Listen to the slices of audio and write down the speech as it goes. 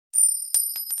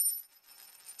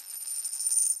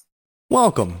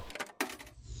Welcome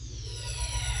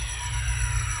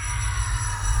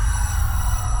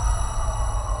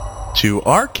to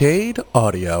Arcade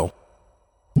Audio.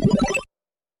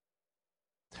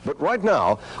 But right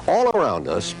now, all around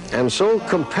us, and so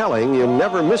compelling you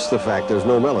never miss the fact there's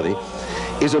no melody,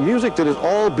 is a music that is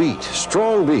all beat,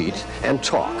 strong beat, and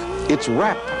talk. It's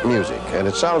rap music, and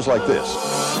it sounds like this.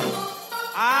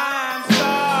 I'm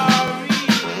sorry.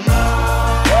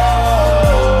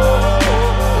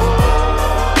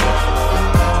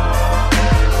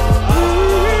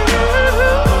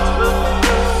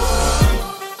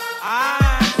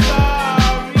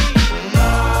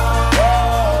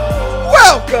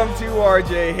 Welcome to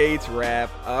RJ Hates Rap,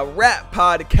 a rap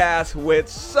podcast with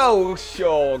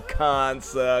social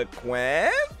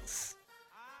consequence.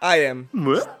 I am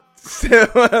still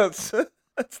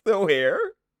here.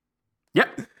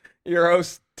 Yep. Your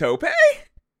host, Tope,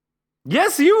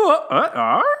 Yes, you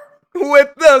are. with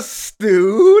the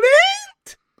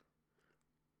student,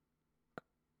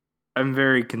 I'm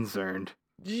very concerned.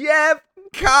 Jeff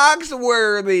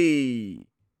Coxworthy.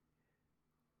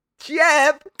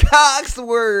 Jeff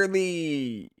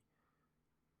Coxworthy.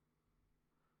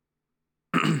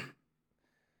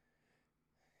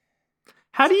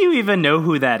 How do you even know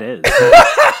who that is? This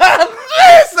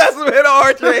has been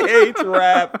RJ Hates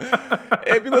Rap.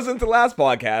 If you listen to the last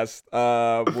podcast,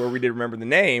 where we did remember the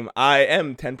name, I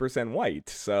am 10% white,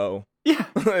 so Yeah,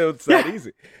 it's that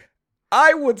easy.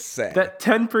 I would say that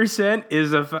 10%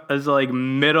 is like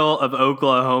middle of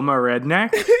Oklahoma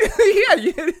redneck. yeah,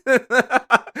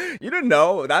 you didn't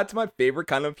know. That's my favorite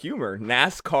kind of humor,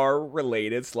 NASCAR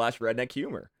related / redneck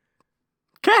humor.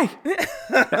 Okay,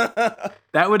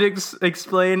 that would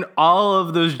explain all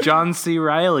of those John C.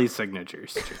 Reilly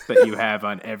signatures that you have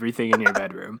on everything in your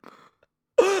bedroom.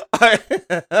 I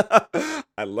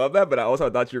love that, but I also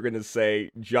thought you were going to say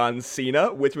John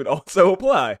Cena, which would also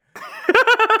apply.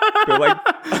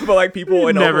 I feel like people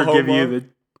in Never Oklahoma give you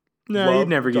the love he'd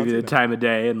never John give you the Cena. time of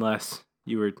day unless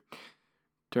you were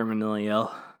terminally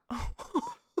ill.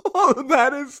 Oh,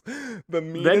 that is the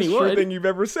Then meanest he shit would. thing you've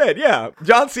ever said. Yeah,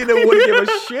 John Cena wouldn't give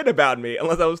a shit about me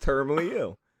unless I was terminally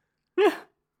ill. Yeah.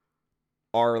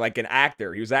 Or like an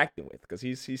actor he was acting with, because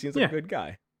he seems like Yeah. a good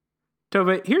guy.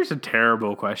 Tobe, here's a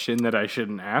terrible question that I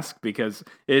shouldn't ask because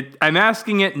I'm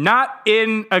asking it not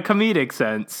in a comedic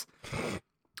sense.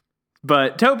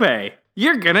 But Tobe,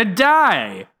 you're gonna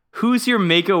die. Who's your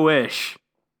Make-A-Wish?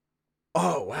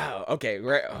 Oh, wow. Okay,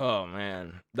 right. Oh,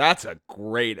 man. That's a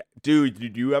great...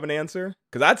 Dude, do you have an answer?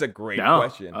 Because that's a great No.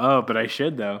 question. Oh, but I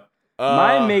should though.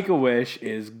 My Uh, Make-A-Wish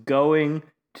is going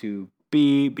to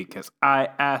be, because I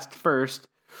asked first.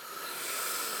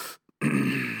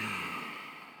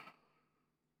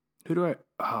 Who do I...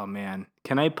 Oh, man.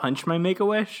 Can I punch my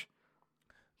Make-A-Wish?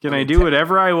 Can I do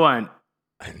whatever I want?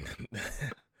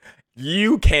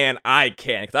 You can, I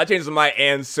can. Because that changes my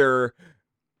answer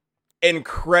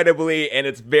incredibly, and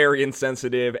it's very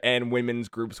insensitive, and women's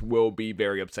groups will be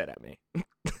very upset at me.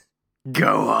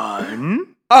 Go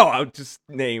on. Oh, I'll just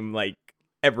name, like,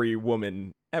 every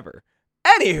woman ever.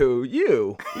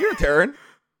 Anywho, your turn.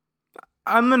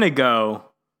 I'm gonna go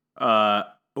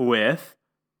with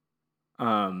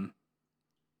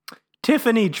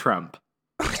Tiffany Trump.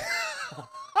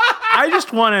 I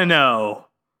just want to know,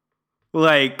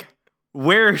 like,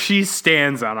 where she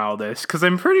stands on all this, because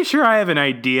I'm pretty sure I have an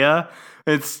idea.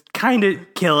 It's kind of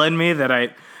killing me that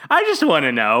I just want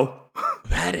to know,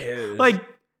 That is... like,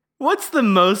 what's the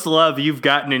most love you've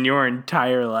gotten in your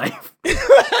entire life?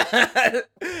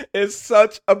 It's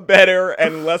such a better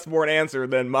and less boring answer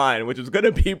than mine, which is going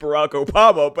to be Barack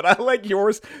Obama, but I like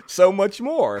yours so much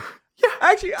more. Yeah,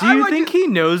 actually, Do you think he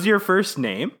knows your first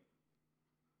name?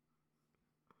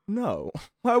 No.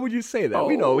 Why would you say that?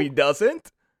 We know he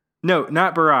doesn't. No,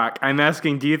 not Barack. I'm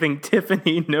asking, do you think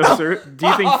Tiffany knows her? Do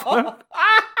you think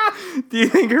do you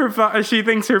think she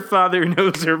thinks her father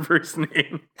knows her first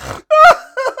name?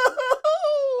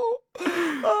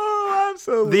 Oh,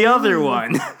 absolutely. The other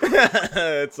one.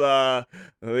 It's the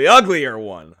uglier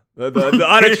one. The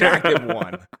unattractive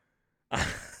one.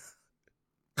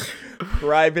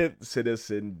 Private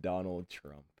Citizen Donald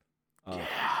Trump.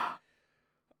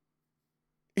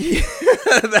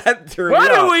 That turned What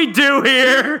out. do we do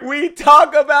here? We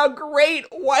talk about great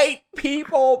white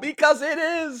people because it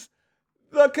is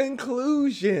the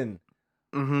conclusion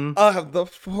of the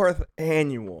 4th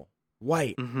annual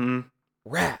White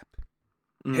Rap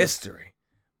History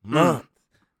Month.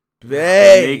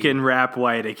 Making rap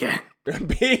white again.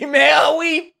 B-mail,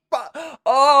 we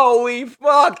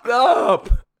fucked up.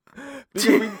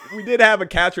 Because we did have a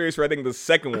catchphrase for, I think, the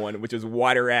second one, which is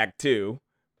Wider Act 2,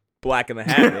 Black in the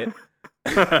Habit.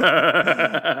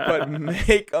 But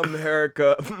make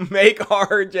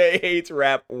RJ Hates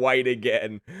Rap white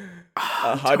again.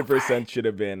 100% should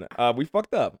have been. We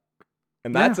fucked up.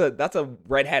 And that's a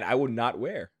red hat I would not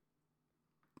wear.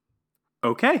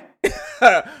 Okay.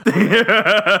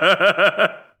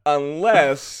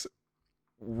 Unless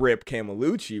Rip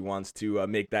Camelucci wants to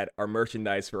make that our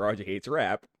merchandise for RJ Hates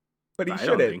Rap. But he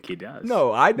shouldn't. I don't think he does.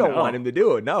 No, I don't want him to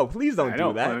do it. No, please don't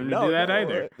do that. I don't want him to do that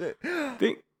either.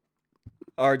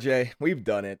 RJ, we've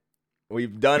done it.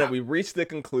 We've done it. We've reached the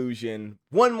conclusion.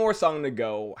 One more song to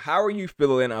go. How are you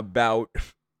feeling about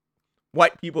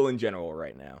white people in general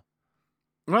right now?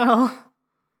 Well,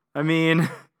 I mean,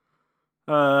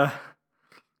 at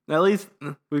least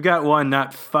we've got one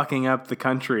not fucking up the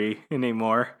country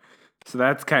anymore. So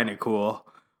that's kind of cool.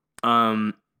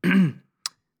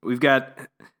 We've got,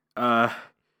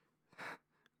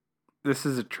 this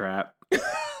is a trap.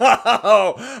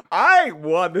 Oh, I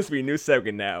want this to be a new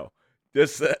segment now.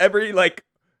 Just every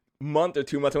month or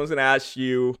 2 months, someone's gonna ask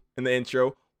you in the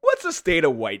intro, "What's the state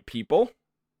of white people?"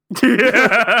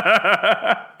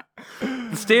 The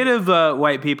state of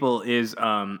white people is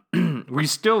we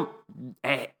still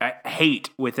hate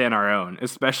within our own,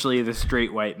 especially the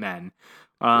straight white men.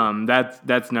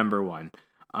 That's number one.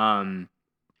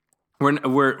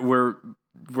 We're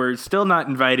still not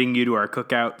inviting you to our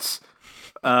cookouts.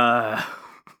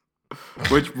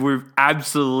 Which we're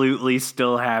absolutely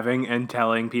still having and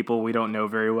telling people we don't know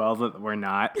very well that we're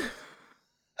not.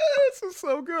 This is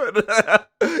so good.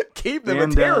 Keep the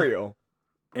material.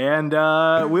 And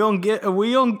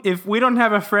if we don't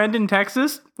have a friend in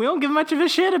Texas, we don't give much of a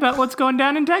shit about what's going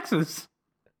down in Texas.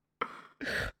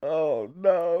 Oh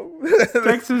no.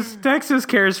 Texas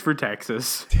cares for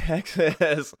Texas.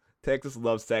 Texas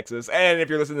loves Texas. And if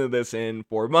you're listening to this in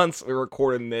 4 months, we're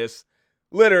recording this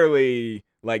literally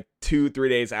 2-3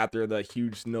 days after the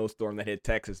huge snowstorm that hit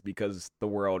Texas because the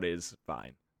world is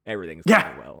fine. Everything's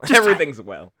going well. Everything's fine.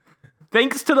 Well.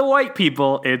 Thanks to the white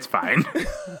people, it's fine.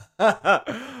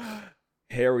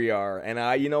 Here we are.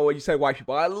 And you know what? You said white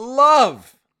people. I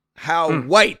love how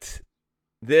white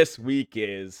this week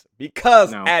is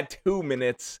because at 2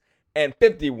 minutes and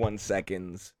 51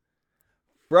 seconds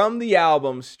from the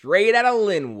album Straight Outta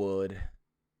Linwood,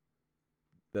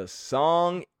 the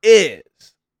song is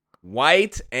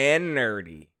White and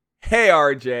Nerdy. Hey,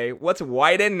 RJ, what's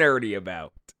white and nerdy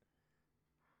about?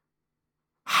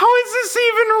 How is this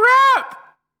even rap?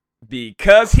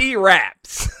 Because he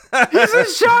raps. He's a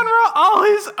genre all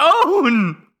his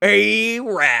own. He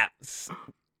raps.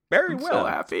 Very well. So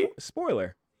happy.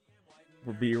 Spoiler.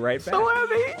 We'll be right back. So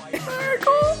happy. Very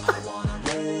cool.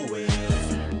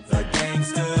 The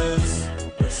gangsters,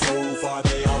 but so far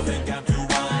they all think I'm too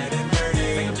white and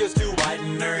nerdy. Think I'm just too white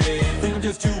and nerdy. Think I'm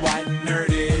just too white and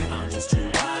nerdy. I'm just too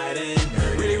white and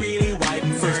nerdy. Really, really white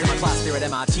and nerdy. First in my class there at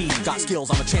MIT. Got skills,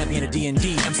 I'm a champion of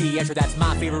D&D. MC Escher, that's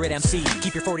my favorite MC.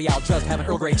 Keep your 40 out, just have an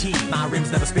Earl Grey tea. My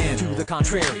rims never spin, to the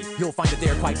contrary. You'll find that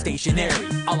they're quite stationary.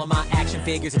 All of my action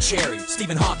figures are cherry.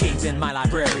 Stephen Hawking's in my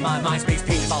library. My MySpace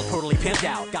page is all totally pimped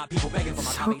out. Got people begging for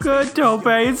my So good, Tope.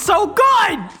 It's so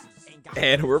good.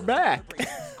 And we're back.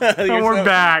 We're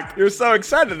back. You're so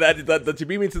excited that you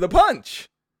beat me to the punch.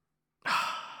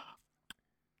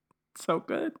 So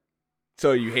good.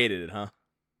 So you hated it, huh?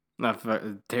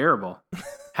 Terrible.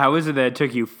 How is it that it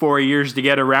took you 4 years to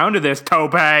get around to this,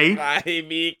 Tope?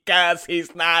 Because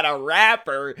he's not a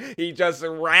rapper. He just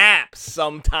raps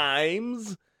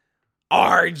sometimes.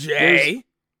 RJ.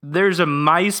 There's a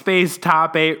MySpace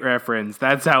top 8 reference.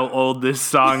 That's how old this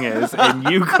song is. And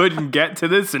you couldn't get to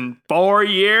this in 4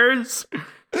 years?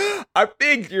 I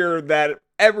figure that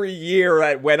every year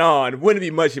that went on wouldn't be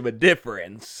much of a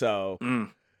difference. So,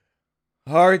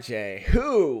 RJ,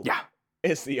 who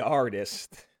is the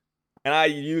artist? And I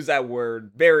use that word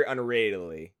very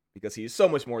unratedly because he's so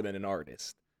much more than an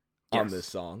artist on this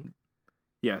song.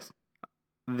 Yes.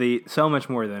 The so much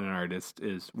more than an artist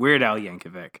is Weird Al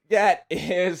Yankovic. That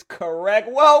is correct.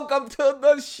 Welcome to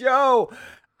the show.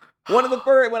 One of the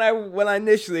first when I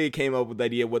initially came up with the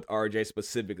idea with RJ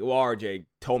specifically, well, RJ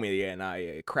told me and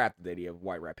I crafted the idea of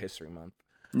White Rap History Month.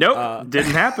 Nope,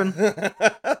 didn't happen.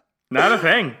 Not a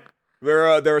thing. There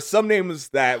are some names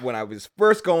that when I was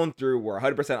first going through were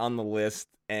 100% on the list,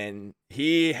 and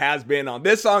he has been on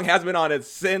this song has been on it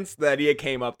since the idea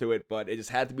came up to it, but it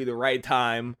just had to be the right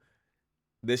time.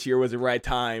 This year was the right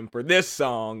time for this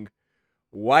song,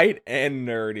 White and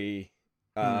Nerdy.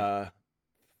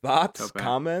 Thoughts,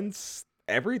 comments,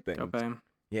 everything. Tope.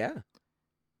 Yeah.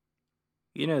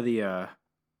 You know the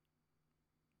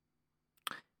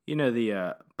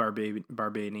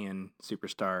Barbadian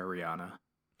superstar Rihanna.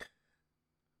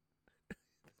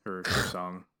 Her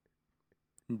song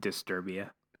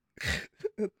Disturbia.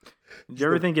 Did you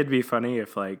ever think it'd be funny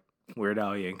if, like, Weird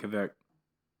Al Yankovic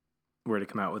were to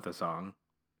come out with a song,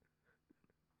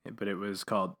 but it was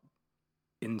called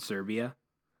In Serbia?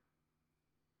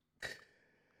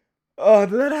 Oh,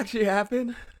 did that actually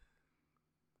happen?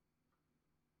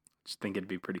 Just think it'd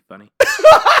be pretty funny. Fuck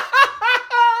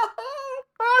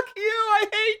you! I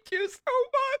hate you so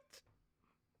much.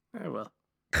 Oh, well.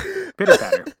 Pitter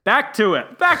patter. Back to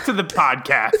it. Back to the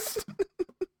podcast.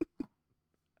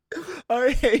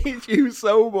 I hate you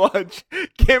so much.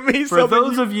 Give me For something.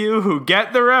 those of you who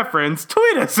get the reference,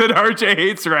 tweet us at RJ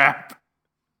Hates Rap.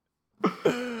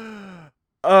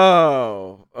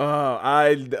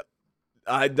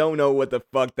 I don't know what the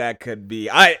fuck that could be.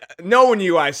 Knowing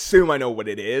you, I assume I know what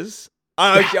it is.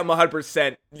 I'm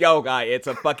 100%. Yo, guy, it's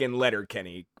a fucking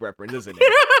Letterkenny reference, isn't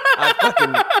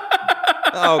it?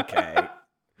 Okay.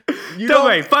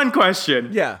 Wait, fun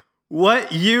question. Yeah.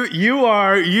 What you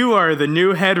are the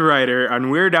new head writer on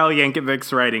Weird Al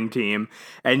Yankovic's writing team,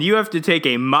 and you have to take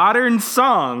a modern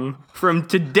song from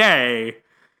today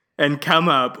and come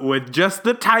up with just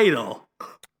the title.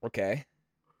 Okay.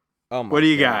 Oh my what do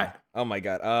you God. got? Oh my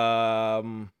God.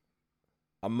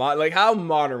 Like how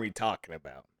modern are we talking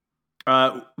about?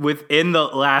 Within the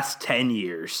last 10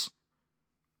 years.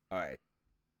 All right.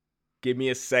 Give me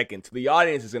a second. To the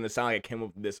audience, it's going to sound like I came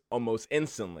up with this almost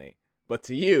instantly. But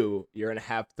to you, you're going to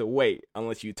have to wait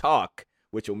unless you talk,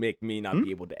 which will make me not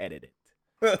be able to edit it.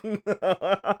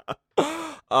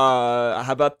 How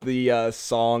about the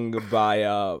song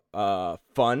by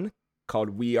Fun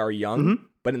called We Are Young? Mm-hmm.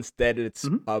 But instead it's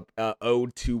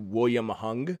ode to William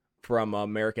Hung from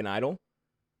American Idol.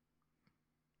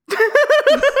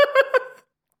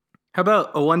 How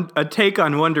about a take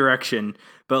on One Direction,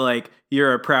 but like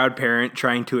you're a proud parent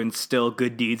trying to instill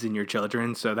good deeds in your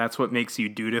children, so that's what makes you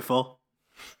dutiful?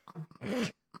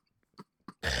 I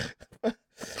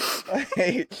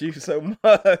hate you so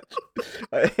much.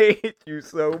 I hate you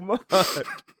so much.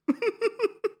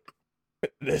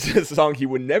 This is a song he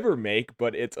would never make,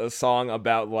 but it's a song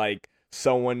about like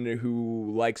someone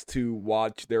who likes to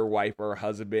watch their wife or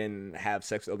husband have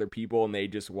sex with other people and they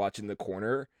just watch in the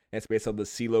corner. And it's based on the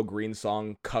CeeLo Green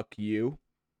song "Cuck You."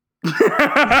 Just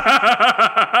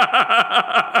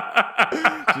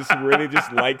really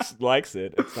just likes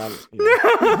it. It's not. You know.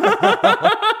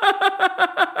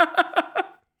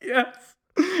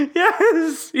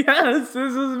 Yes. This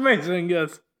is amazing.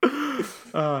 Yes.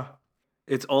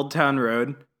 It's Old Town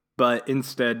Road, but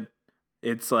instead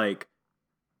it's like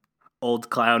old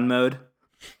clown mode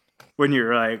when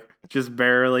you're like just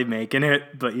barely making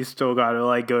it, but you still gotta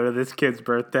like go to this kid's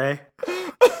birthday.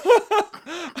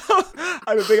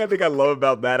 The thing I think I love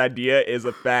about that idea is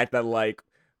the fact that like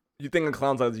you think of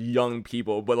clowns as young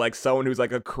people, but like someone who's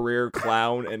like a career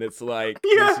clown, and it's like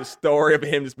it's a story of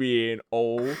him just being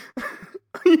old.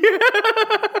 Yeah.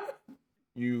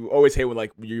 You always hate when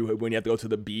you have to go to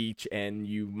the beach and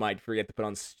you might forget to put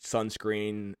on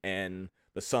sunscreen and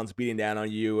the sun's beating down on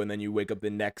you, and then you wake up the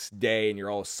next day and you're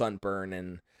all sunburned,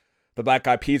 and the Black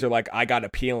Eyed Peas are like, "I got a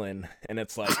peeling," and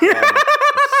it's like, it's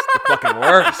the fucking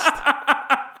worst.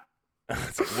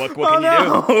 What can you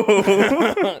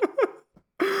do?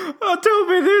 Oh,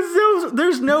 Toby,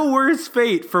 there's no worse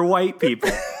fate for white people.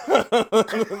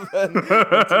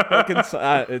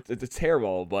 It's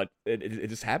terrible, but it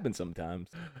just happens sometimes.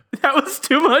 That was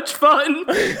too much fun.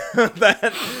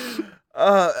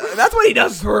 That's what he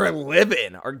does for a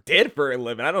living, or did for a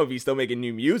living. I don't know if he's still making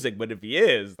new music, but if he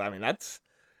is, I mean, that's...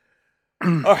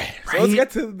 All right, so let's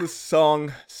get to the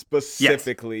song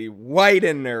specifically. Yes. White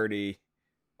and Nerdy.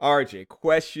 RJ,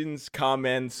 questions,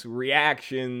 comments,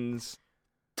 reactions.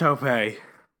 Tope,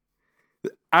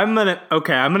 I'm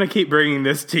gonna keep bringing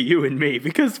this to you and me,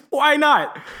 because why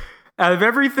not? Out of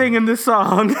everything in the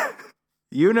song,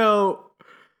 you know,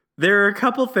 there are a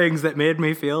couple things that made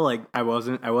me feel like I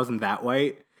wasn't that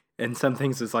white, and some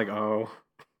things it's like, oh,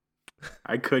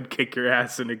 I could kick your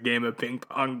ass in a game of ping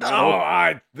pong. Though. Oh,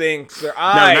 I think so. No,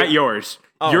 not yours.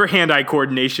 Oh. Your hand-eye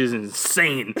coordination is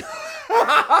insane. But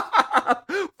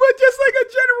just like a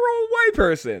general white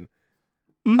person.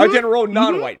 Mm-hmm. A general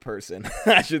non-white person,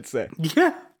 I should say.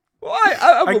 Yeah. Well,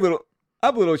 I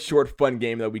have a little short fun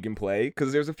game that we can play,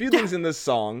 because there's a few things in this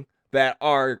song that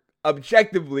are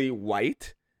objectively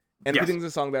white, and a few things in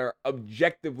the song that are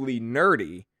objectively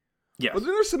nerdy. Yes. But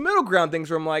then there's some middle ground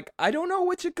things where I'm like, I don't know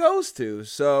which it goes to.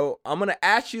 So I'm going to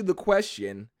ask you the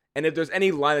question, and if there's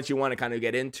any line that you want to kind of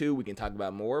get into, we can talk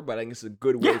about more, but I think it's a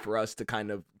good way for us to kind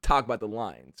of talk about the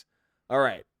lines. All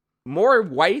right. More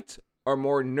white or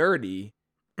more nerdy?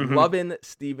 Loving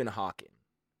Stephen Hawking.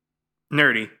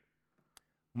 Nerdy.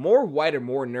 More white or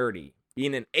more nerdy?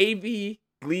 Being an AV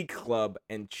Glee Club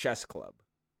and Chess Club?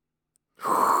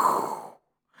 I'm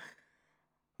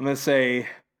gonna say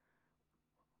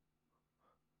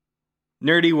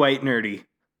nerdy, white, nerdy.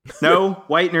 No,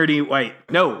 white, nerdy, white.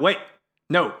 No, wait,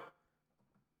 no.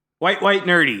 White, white,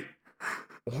 nerdy.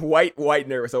 White,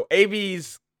 nerd. So AB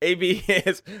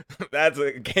is that's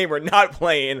a game we're not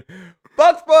playing.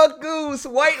 Fuck, goose.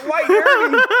 White,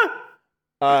 nerdy.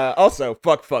 Also,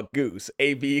 fuck, goose.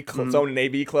 AB club, someone in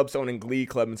AB club, someone in Glee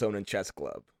club, and someone in Chess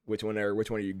club. Which one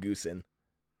are you goosing?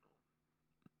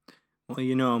 Well,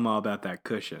 you know I'm all about that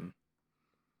cushion.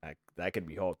 That could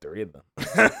be all three of them.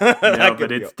 No,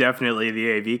 but it's definitely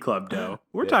the AV club, though.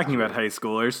 We're talking about high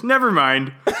schoolers. Never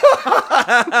mind.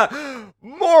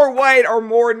 More white or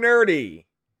more nerdy?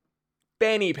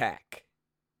 Fanny pack.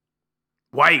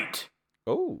 White.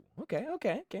 Oh, okay.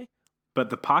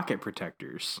 But the pocket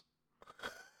protectors.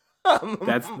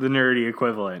 That's the nerdy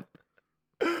equivalent.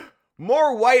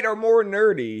 More white or more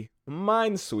nerdy?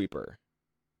 Minesweeper.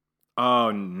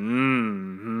 Oh,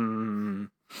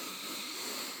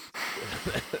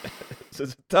 This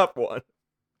is a tough one.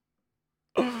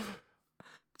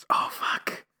 Oh,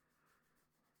 fuck.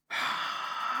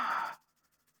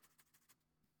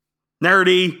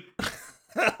 Nerdy.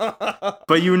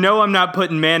 But you know I'm not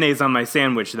putting mayonnaise on my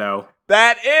sandwich, though.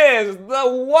 That is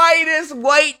the whitest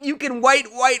white you can white.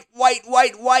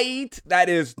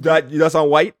 That's on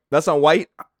white. That's on white.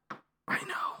 I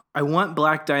know. I want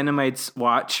Black Dynamite's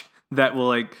watch that will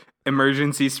like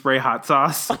emergency spray hot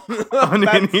sauce on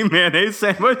any mayonnaise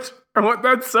sandwich. I want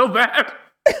that so bad.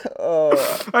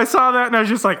 I saw that and I was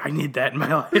just like, I need that in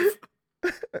my life.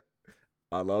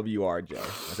 I love you, RJ.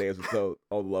 I say it's so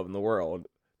all the love in the world.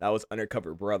 That was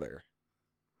Undercover Brother.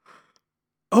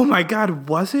 Oh my God,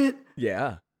 was it?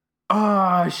 Yeah.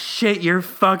 Oh shit, you're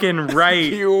fucking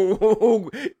right. You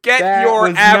get that your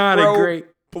was Afro not a great...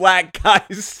 black guy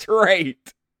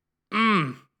straight.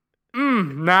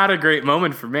 Not a great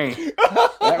moment for me.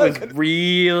 That was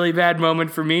really bad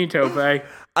moment for me, Tope.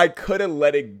 I could have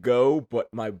let it go, but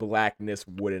my blackness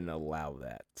wouldn't allow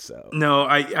that. So no,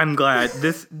 I'm glad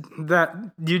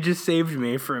that you just saved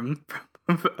me from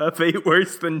a fate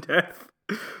worse than death.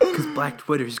 Because Black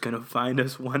Twitter's gonna find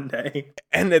us one day,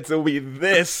 and it'll be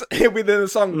this. It'll be the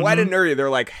song "White and Nerdy." They're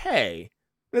like, "Hey,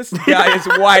 this guy is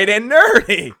white and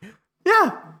nerdy."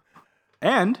 Yeah,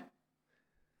 and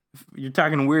if you're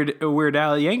talking Weird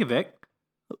Al Yankovic,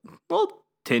 well,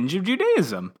 tinge of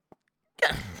Judaism.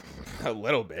 A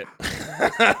little bit.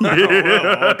 A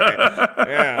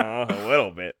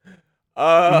little bit.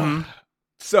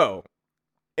 So,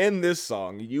 in this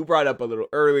song, you brought up a little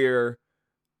earlier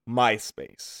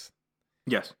MySpace.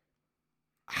 Yes.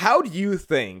 How do you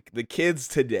think the kids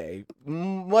today,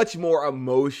 much more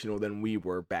emotional than we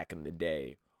were back in the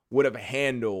day, would have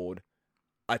handled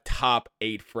a top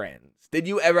 8 friends? Did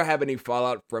you ever have any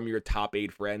fallout from your top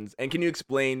 8 friends? And can you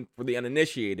explain for the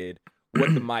uninitiated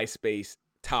what the MySpace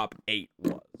top 8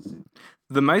 was?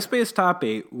 The MySpace top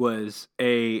 8 was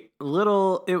a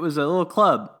little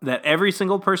club that every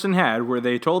single person had where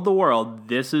they told the world,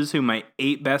 this is who my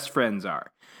 8 best friends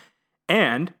are.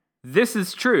 And this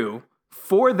is true.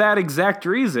 For that exact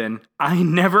reason, I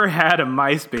never had a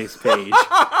MySpace page.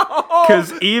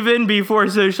 Because even before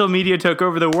social media took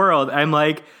over the world, I'm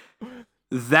like,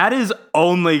 that is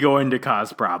only going to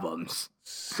cause problems.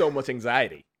 So much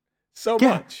anxiety. So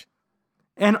much.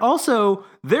 And also,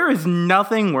 there is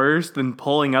nothing worse than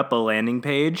pulling up a landing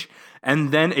page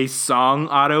and then a song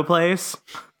autoplays.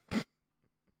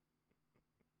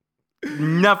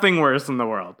 Nothing worse in the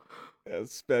world.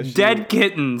 Especially Dead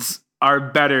Kittens are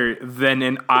better than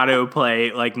an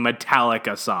autoplay like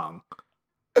Metallica song.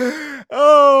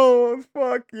 Oh,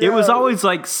 fuck yeah. It was always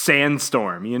like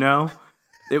Sandstorm, you know?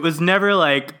 It was never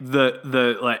like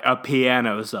the like a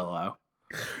piano solo.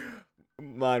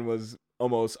 Mine was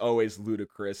almost always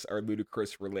Ludacris or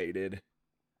Ludacris related.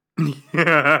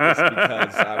 Yeah. Just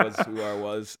because I was who I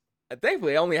was.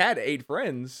 Thankfully, I only had 8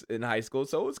 friends in high school,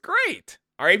 so it was great.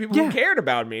 8 people who cared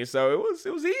about me, so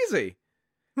it was easy.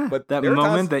 But that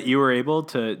moment that you were able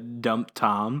to dump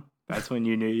Tom, that's when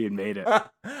you knew you'd made it.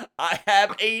 I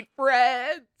have 8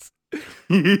 friends.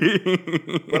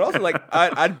 But also, like,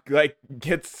 I'd like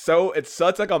get so it's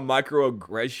such like a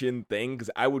microaggression thing because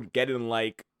I would get in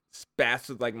like spats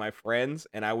with like my friends,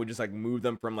 and I would just like move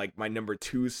them from like my number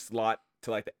 2 slot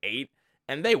to like the 8,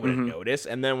 and they wouldn't notice.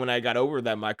 And then when I got over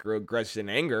that microaggression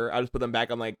anger, I just put them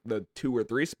back on like the 2 or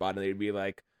 3 spot, and they'd be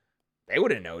like, they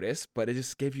wouldn't notice, but it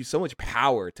just gave you so much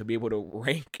power to be able to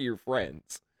rank your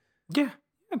friends. Yeah,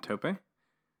 Tope.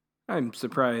 I'm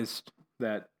surprised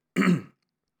that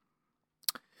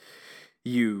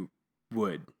you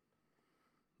would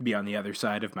be on the other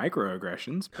side of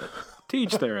microaggressions, but to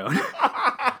each their own.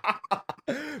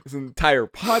 This entire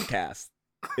podcast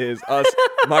is us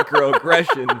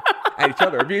microaggression at each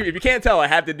other. If you can't tell, I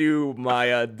had to do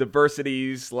my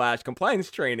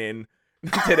diversity/compliance training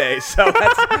today, so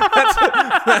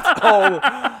that's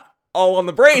all on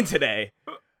the brain today.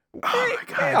 Oh my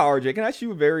God. Hey, RJ, can I ask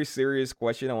you a very serious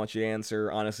question? I want you to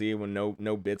answer honestly, with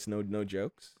no bits, no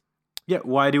jokes. Yeah,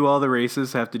 why do all the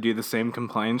races have to do the same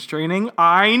compliance training?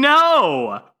 I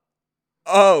know!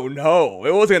 Oh no,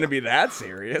 it wasn't going to be that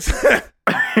serious. Where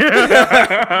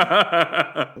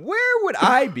would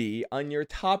I be on your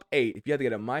top 8 if you had to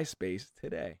get a MySpace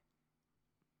today?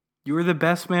 You were the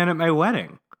best man at my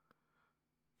wedding.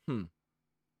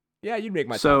 Yeah, you'd make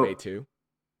my top 8 too.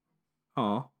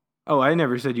 Oh, I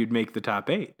never said you'd make the top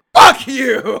 8. Fuck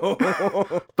you!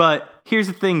 But here's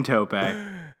the thing, Tope.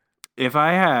 If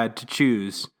I had to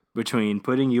choose between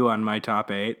putting you on my top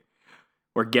 8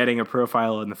 or getting a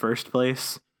profile in the first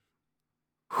place,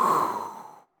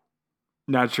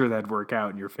 not sure that'd work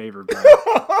out in your favor, bro.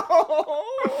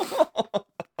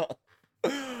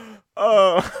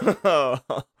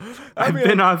 I've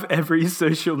been off every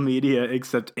social media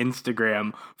except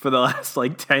Instagram for the last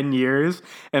 10 years,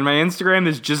 and my Instagram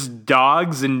is just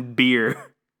dogs and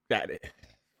beer. That is.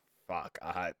 Fuck.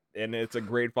 And it's a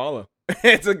great follow.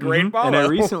 It's a great follow. And I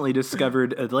recently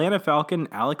discovered Atlanta Falcon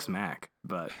Alex Mack,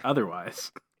 but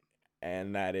otherwise.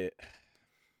 And that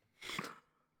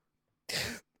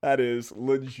is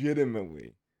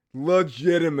legitimately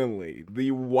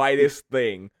the whitest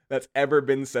thing that's ever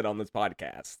been said on this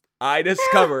podcast. I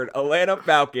discovered Atlanta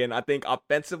Falcon, I think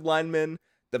offensive lineman,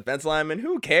 defense lineman,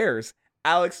 who cares?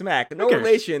 Alex Mack, no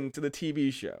relation to the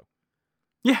TV show.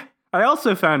 Yeah, I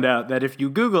also found out that if you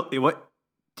Google, what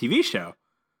TV show?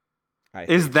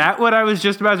 Is that what I was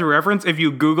just about to reference? If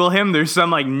you Google him, there's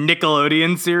some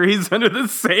Nickelodeon series under the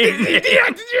same name.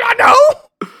 No!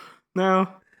 No.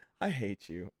 I hate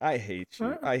you.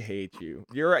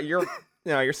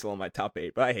 You're still in my top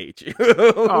 8, but I hate you.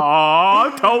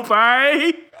 Aw, Tope!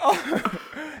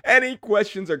 Any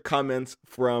questions or comments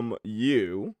from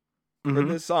you for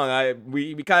this song?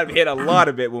 We kind of hit a lot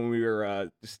of it when we were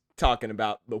just talking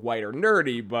about the white or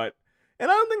nerdy, and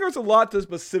I don't think there's a lot to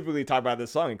specifically talk about this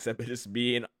song except it just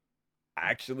being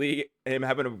actually him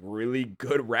having a really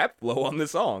good rap flow on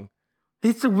this song.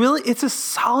 It's a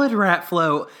solid rap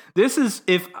flow. This is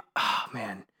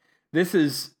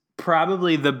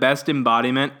probably the best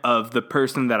embodiment of the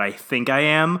person that I think I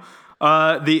am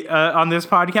on this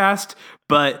podcast,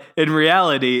 but in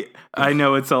reality, I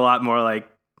know it's a lot more like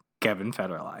Kevin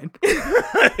Federline.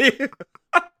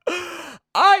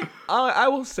 I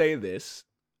will say this.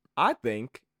 I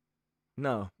think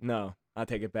no, I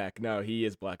take it back. No, he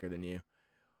is blacker than you.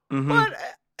 But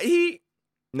he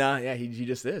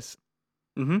just is.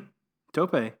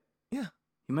 Tope. Yeah.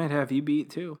 He might have you beat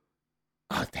too.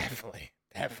 Oh, definitely.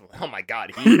 Oh my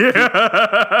God.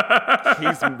 I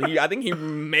think he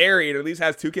married, or at least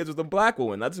has 2 kids with a black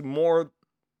woman. That's more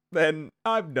than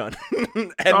I've done.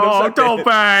 Tope!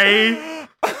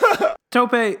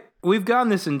 Tope, we've gone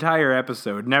this entire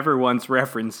episode never once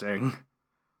referencing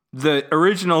the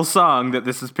original song that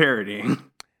this is parodying.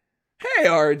 Hey,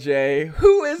 RJ,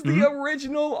 who is the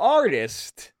original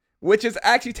artist? Which is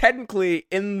actually technically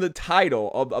in the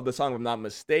title of the song, if I'm not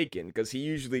mistaken, because he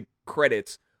usually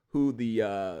credits what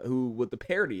the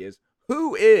parody is.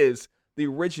 Who is the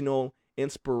original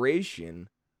inspiration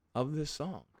of this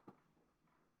song?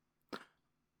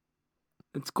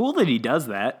 It's cool that he does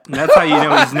that. And that's how you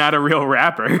know he's not a real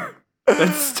rapper.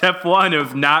 That's step 1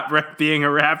 of not being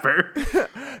a rapper.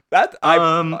 That's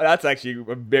actually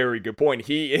a very good point.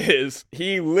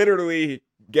 He literally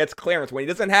gets clearance when he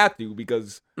doesn't have to,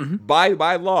 because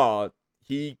by law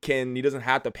he doesn't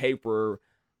have to pay for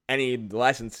any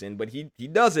licensing, but he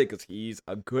does it because he's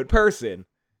a good person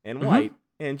and white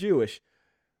and Jewish.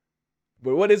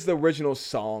 But what is the original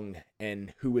song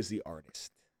and who is the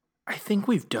artist? I think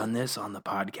we've done this on the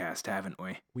podcast, haven't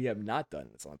we? We have not done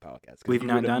this on the podcast. We've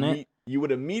not done it? You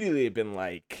would immediately have been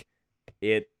like,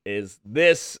 it is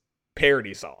this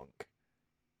parody song.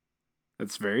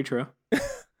 That's very true.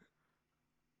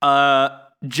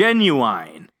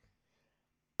 Genuine.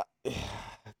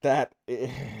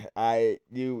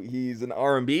 He's an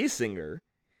R&B singer,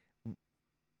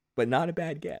 but not a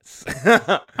bad guess.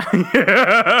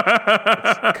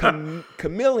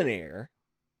 Chamillionaire,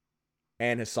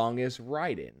 and his song is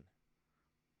Ridin'.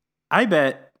 I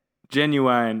bet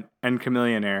Genuine and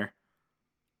Chamillionaire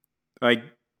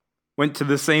went to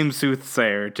the same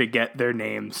soothsayer to get their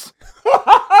names.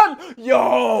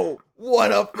 Yo,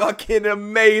 what a fucking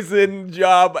amazing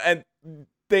job and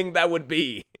thing that would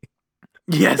be.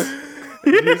 Yes.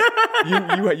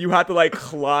 you have to like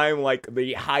climb like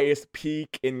the highest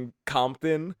peak in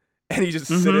Compton, and you just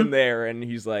sit in there, and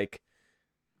he's like,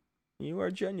 "You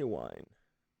are genuine.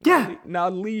 Yeah. Now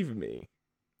leave me."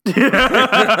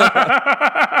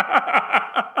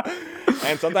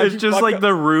 And sometimes it's just like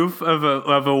the roof of a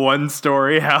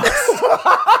 1-story house.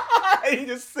 He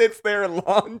just sits there in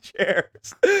lawn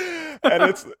chairs,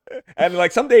 and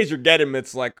like some days you get him,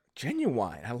 it's like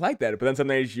genuine. I like that, but then some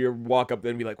days you walk up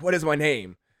there and be like, "What is my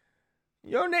name?"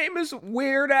 Your name is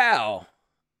Weird Al.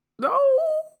 No.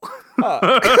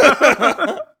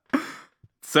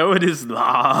 So it is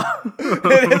law.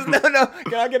 It is no.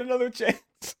 Can I get another chance?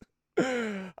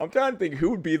 I'm trying to think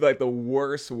who would be like the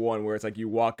worst one where it's like you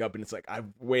walk up and it's like, I've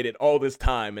waited all this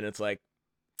time, and it's like,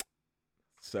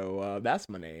 so that's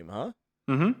my name, huh?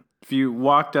 Mm-hmm. If you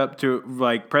walked up to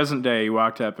like present day, you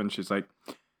walked up and she's like,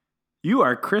 "You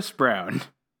are Chris Brown."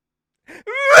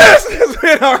 This is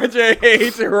when RJ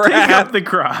hates rap. Take up the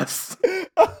cross.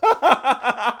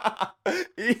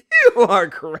 You are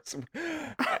Chris.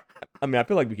 I mean, I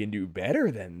feel like we can do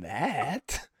better than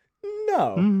that.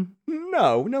 No,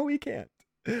 no, we can't.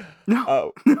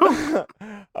 No.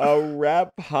 A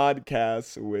rap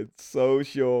podcast with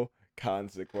social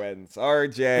consequence.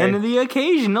 RJ. And the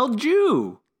occasional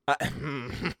Jew. That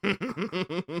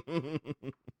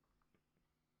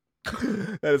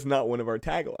is not one of our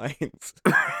taglines.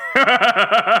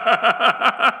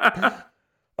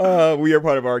 We are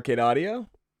part of Arcade Audio.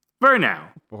 For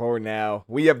now.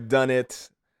 We have done it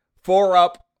 4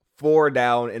 up, 4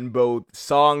 down in both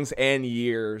songs and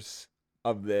years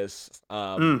of this.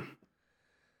 What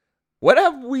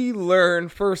have we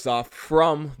learned, first off,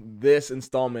 from this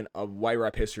installment of White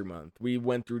Rap History Month? We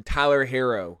went through Tyler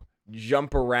Herro,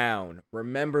 Jump Around,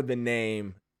 Remember the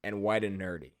Name, and White and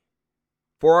Nerdy.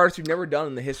 4 artists we've never done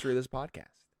in the history of this podcast.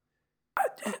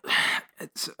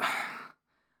 It's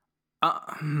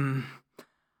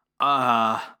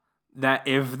that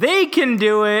if they can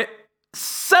do it,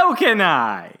 so can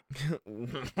I.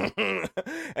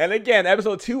 And again,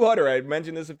 episode 200, I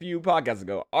mentioned this a few podcasts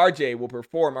ago. RJ will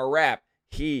perform a rap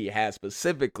he has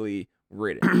specifically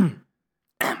written.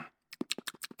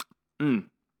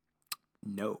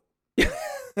 No.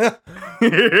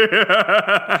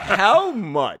 How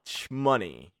much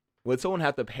money would someone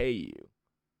have to pay you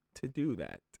to do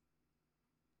that?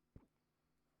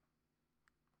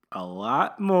 A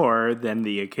lot more than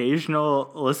the occasional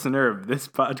listener of this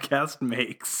podcast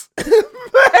makes.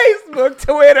 Facebook,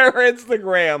 Twitter,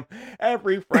 Instagram.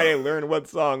 Every Friday, learn what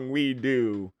song we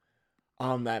do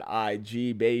on that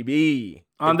IG, baby.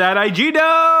 On that IG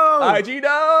dough! IG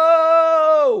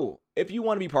dough! If you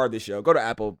want to be part of this show, go to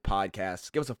Apple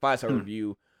Podcasts. Give us a 5-star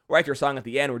review. Write your song at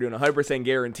the end. We're doing 100%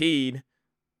 guaranteed.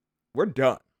 We're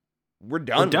done. We're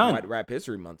done with White Rap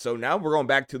History Month. So now we're going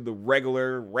back to the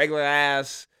regular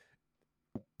ass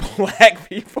black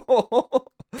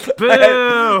people.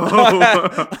 Boo!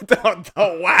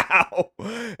 Wow.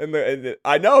 And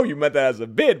I know you meant that as a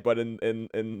bit, but in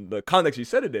the context you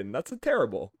said it in, that's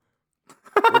terrible.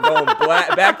 We're going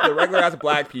back to the regular ass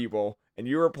black people, and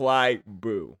you reply,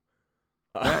 boo.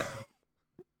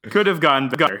 Could have gone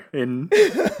better.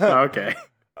 Okay.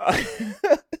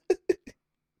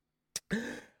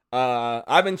 I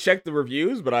haven't checked the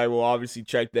reviews, but I will obviously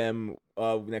check them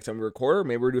next time we record.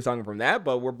 Maybe we'll do something from that.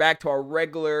 But we're back to our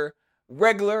regular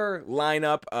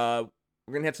lineup.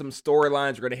 We're gonna hit some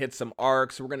storylines. We're gonna hit some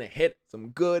arcs. We're gonna hit some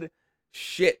good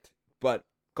shit. But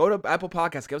go to Apple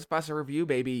Podcasts. Give us a 5-star review,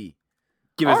 baby.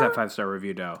 Give us that 5-star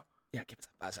review, though. Yeah, give us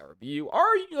a 5-star review.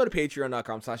 Or you can go to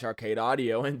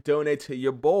patreon.com/arcadeaudio and donate to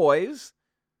your boys.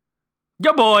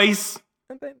 Your boys.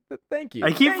 Thank you.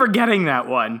 I keep forgetting that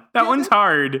one. That one's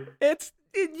hard.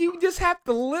 You just have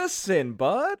to listen,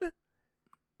 bud.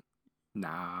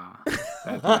 Nah,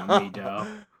 that's not me, though.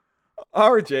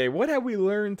 RJ, what have we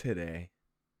learned today?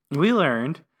 We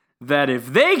learned that if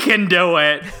they can do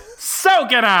it, so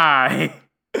can I.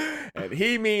 And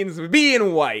he means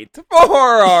being white for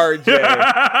RJ.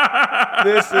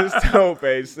 This is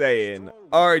Tope saying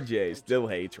RJ still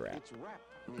hates rap.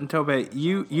 Tope,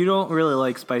 you don't really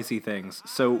like spicy things.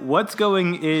 So what's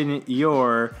going in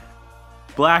your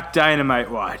Black Dynamite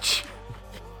watch?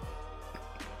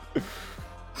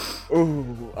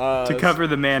 Ooh, to cover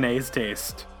the mayonnaise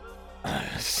taste.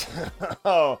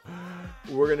 Oh,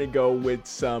 we're gonna go with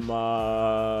some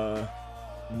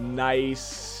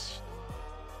nice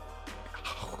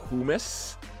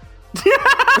hummus.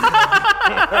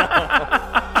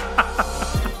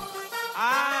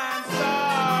 I'm sorry.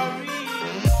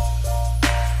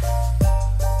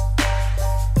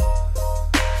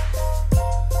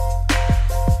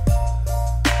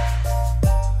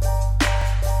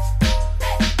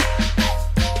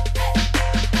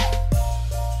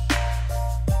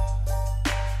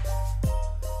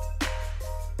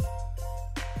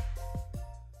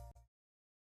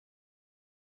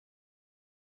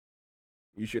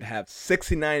 you should have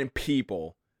 69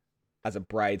 people as a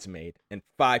bridesmaid and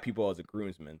 5 people as a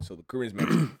groomsman. So the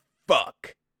groomsmen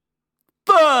fuck.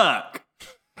 Fuck!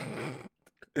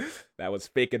 That was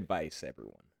fake advice,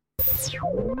 everyone.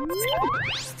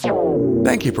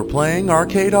 Thank you for playing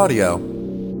Arcade Audio.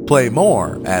 Play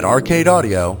more at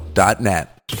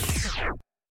arcadeaudio.net.